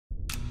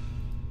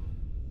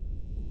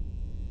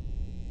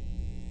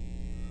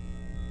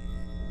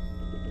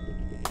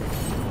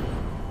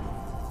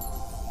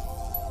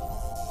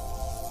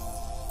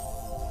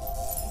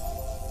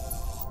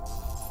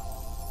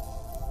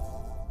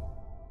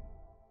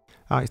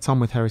Hi, it's Tom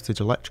with Heritage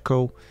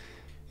Electrical.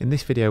 In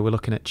this video we're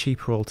looking at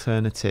cheaper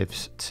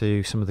alternatives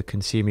to some of the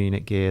consumer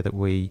unit gear that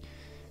we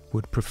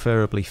would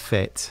preferably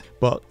fit,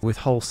 but with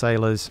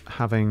wholesalers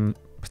having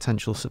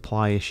potential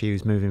supply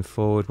issues moving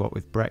forward, what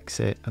with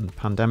Brexit and the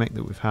pandemic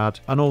that we've had,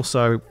 and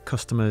also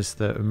customers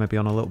that are maybe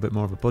on a little bit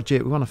more of a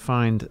budget, we want to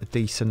find a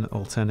decent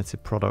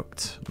alternative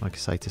product, like I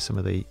say, to some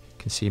of the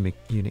consumer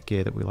unit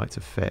gear that we like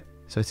to fit.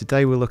 So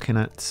today we're looking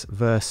at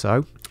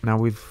Verso. Now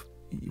we're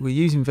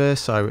using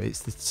Verso.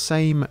 It's the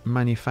same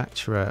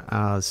manufacturer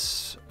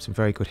as some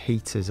very good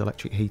heaters,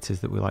 electric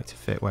heaters that we like to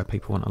fit where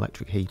people want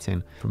electric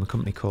heating, from a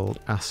company called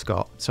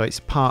Ascot. So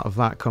it's part of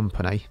that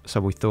company. So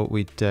we thought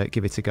we'd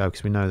give it a go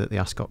because we know that the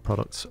Ascot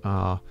products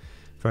are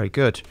very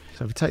good.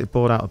 So if we take the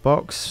board out of the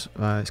box,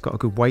 it's got a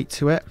good weight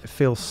to it. It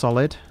feels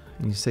solid.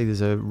 You can see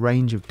there's a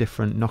range of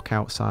different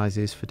knockout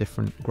sizes for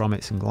different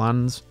grommets and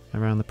glands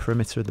around the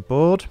perimeter of the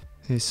board.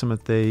 Here's some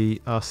of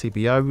the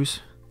RCBOs.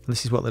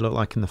 This is what they look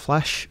like in the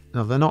flesh.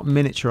 Now they're not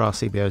miniature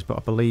RCBOs, but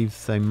I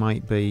believe they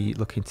might be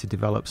looking to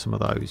develop some of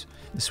those.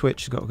 The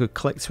switch has got a good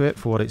click to it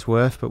for what it's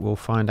worth, but we'll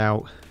find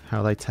out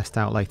how they test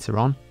out later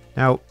on.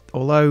 Now,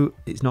 although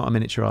it's not a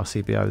miniature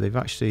RCBO, they've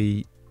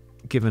actually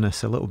given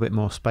us a little bit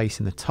more space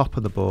in the top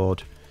of the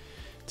board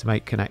to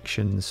make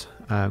connections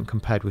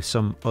compared with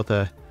some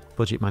other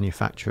budget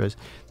manufacturers.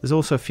 There's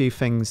also a few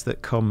things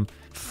that come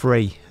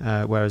free,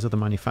 whereas other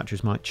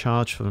manufacturers might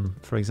charge for them.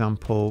 For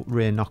example,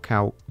 rear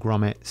knockout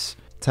grommets,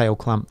 tail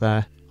clamp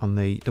there on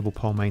the double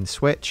pole main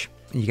switch.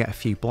 You get a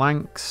few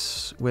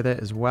blanks with it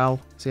as well.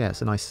 So yeah,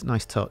 it's a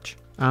nice touch.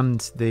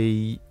 And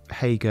the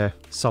Hager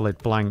solid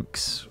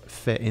blanks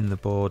fit in the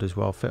board as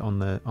well, fit on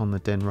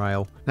the DIN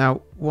rail. Now,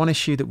 one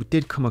issue that we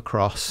did come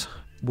across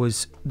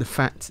was the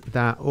fact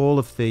that all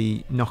of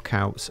the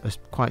knockouts are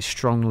quite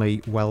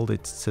strongly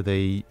welded to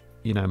the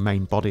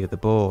main body of the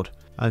board.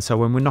 And so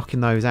when we're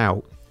knocking those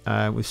out,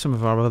 with some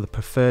of our other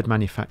preferred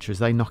manufacturers,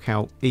 they knock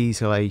out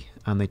easily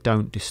and they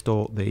don't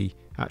distort the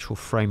actual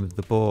frame of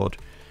the board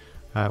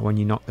when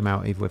you knock them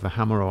out either with a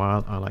hammer, or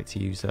I like to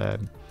use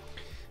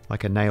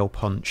like a nail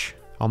punch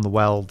on the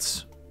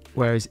welds.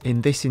 Whereas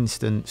in this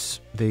instance,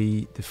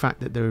 the fact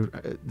that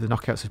the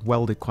knockouts are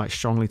welded quite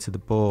strongly to the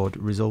board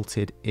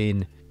resulted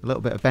in a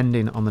little bit of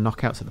bending on the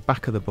knockouts at the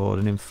back of the board,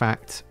 and in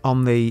fact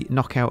on the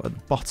knockout at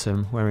the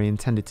bottom where we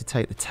intended to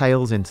take the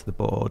tails into the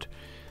board,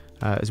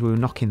 as we were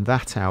knocking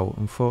that out,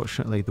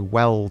 unfortunately the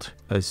weld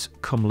has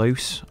come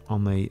loose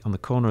on the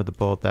corner of the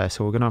board there,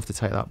 so we're going to have to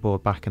take that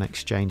board back and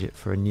exchange it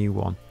for a new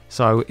one.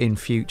 So in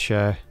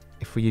future,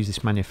 if we use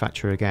this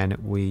manufacturer again,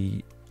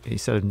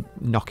 instead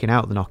of knocking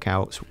out the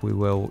knockouts, we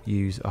will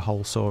use a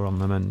hole saw on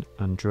them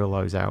and drill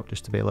those out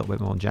just to be a little bit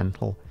more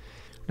gentle.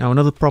 Now,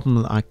 another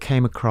problem that I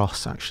came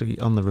across actually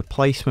on the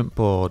replacement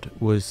board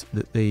was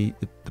that the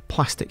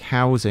plastic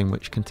housing,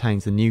 which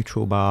contains the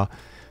neutral bar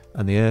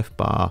and the earth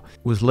bar,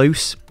 was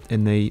loose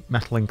in the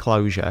metal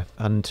enclosure,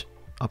 and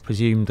I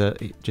presumed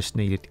that it just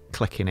needed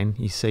clicking in.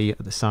 You see at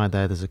the side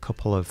there's a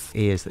couple of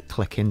ears that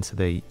click into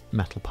the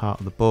metal part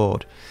of the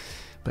board,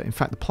 but in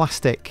fact the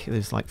plastic,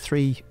 there's like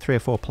three or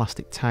four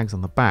plastic tags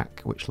on the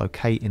back which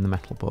locate in the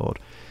metal board.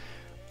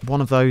 One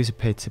of those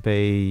appeared to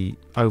be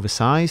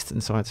oversized,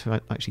 and so I had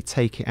to actually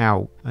take it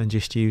out and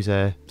just use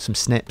some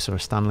snips or a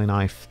Stanley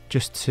knife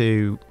just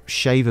to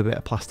shave a bit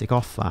of plastic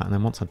off that, and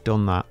then once I'd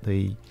done that,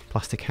 the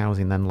plastic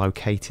housing then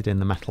located in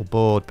the metal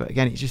board. But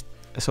again, it just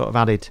sort of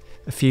added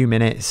a few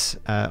minutes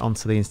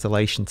onto the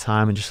installation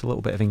time and just a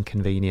little bit of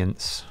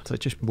inconvenience, so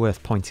it's just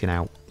worth pointing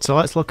out. So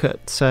let's look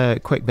at a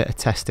quick bit of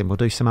testing. We'll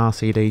do some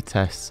RCD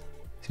tests.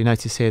 So you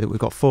notice here that we've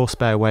got 4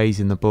 spare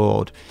ways in the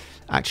board.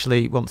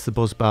 Actually, once the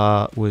buzz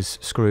bar was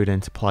screwed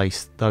into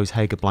place, those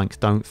Hager blanks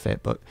don't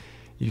fit, but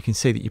you can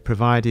see that you're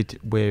provided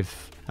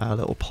with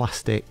little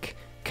plastic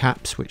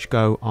caps which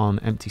go on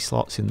empty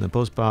slots in the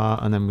buzz bar,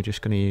 and then we're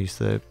just going to use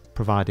the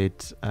provided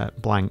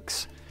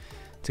blanks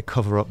to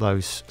cover up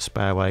those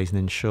spare ways and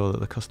ensure that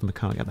the customer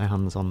can't get their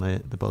hands on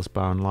the buzz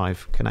bar and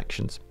live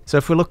connections. So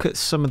if we look at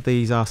some of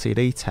these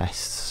RCD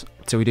tests,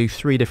 so we do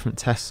 3 different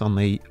tests on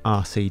the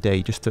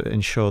RCD just to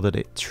ensure that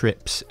it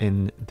trips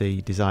in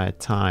the desired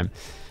time.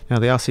 Now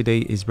the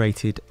RCD is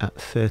rated at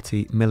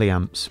 30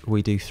 milliamps.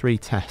 We do 3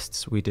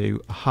 tests. We do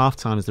a half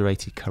times the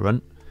rated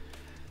current,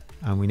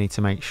 and we need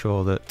to make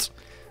sure that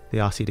the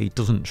RCD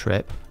doesn't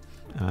trip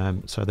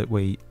so that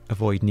we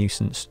avoid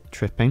nuisance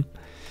tripping.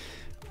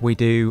 We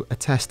do a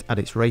test at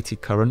its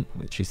rated current,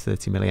 which is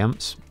 30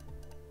 milliamps,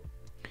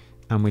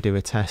 and we do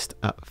a test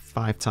at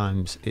 5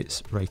 times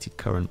its rated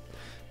current.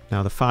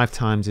 Now the 5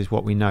 times is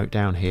what we note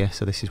down here,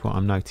 so this is what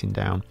I'm noting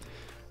down,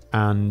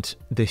 and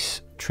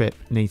this trip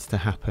needs to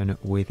happen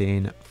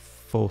within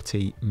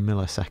 40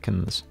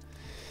 milliseconds.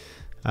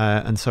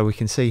 And so we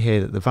can see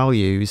here that the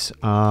values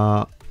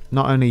are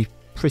not only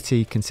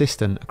pretty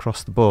consistent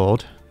across the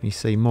board, you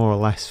see more or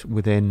less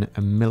within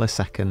a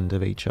millisecond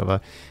of each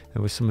other.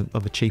 There was some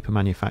other cheaper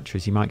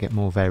manufacturers, you might get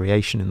more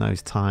variation in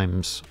those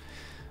times.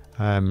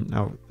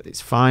 Now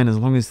it's fine as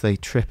long as they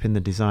trip in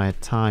the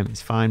desired time,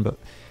 it's fine, but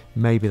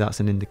maybe that's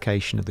an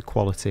indication of the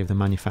quality of the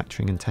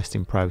manufacturing and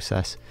testing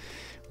process.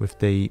 with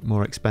the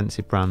more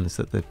expensive brands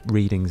that the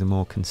readings are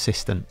more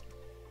consistent.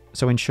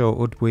 So in short,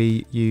 would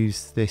we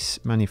use this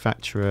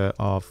manufacturer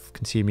of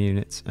consumer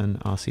units and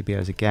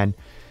RCBOs again?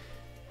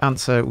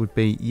 Answer would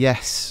be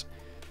yes,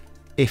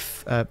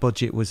 if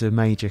budget was a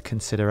major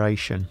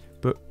consideration.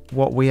 But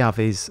what we have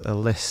is a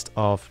list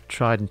of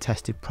tried and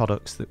tested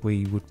products that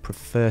we would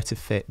prefer to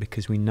fit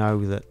because we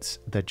know that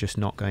they're just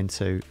not going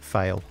to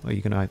fail, or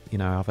you're going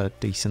to have a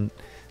decent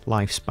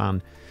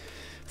lifespan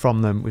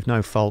from them with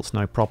no faults,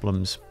 no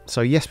problems.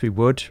 So yes, we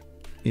would.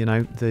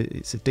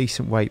 It's a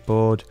decent weight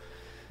board.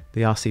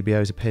 The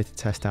RCBOs appear to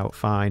test out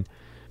fine,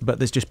 but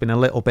there's just been a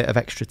little bit of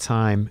extra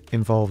time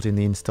involved in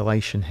the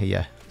installation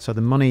here. So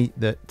the money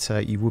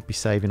that you would be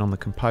saving on the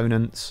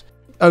components,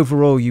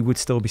 overall you would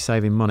still be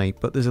saving money,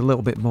 but there's a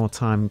little bit more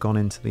time gone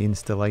into the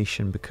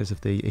installation because of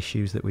the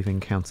issues that we've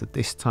encountered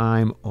this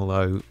time,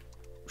 although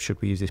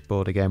should we use this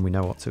board again, we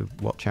know what to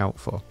watch out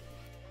for.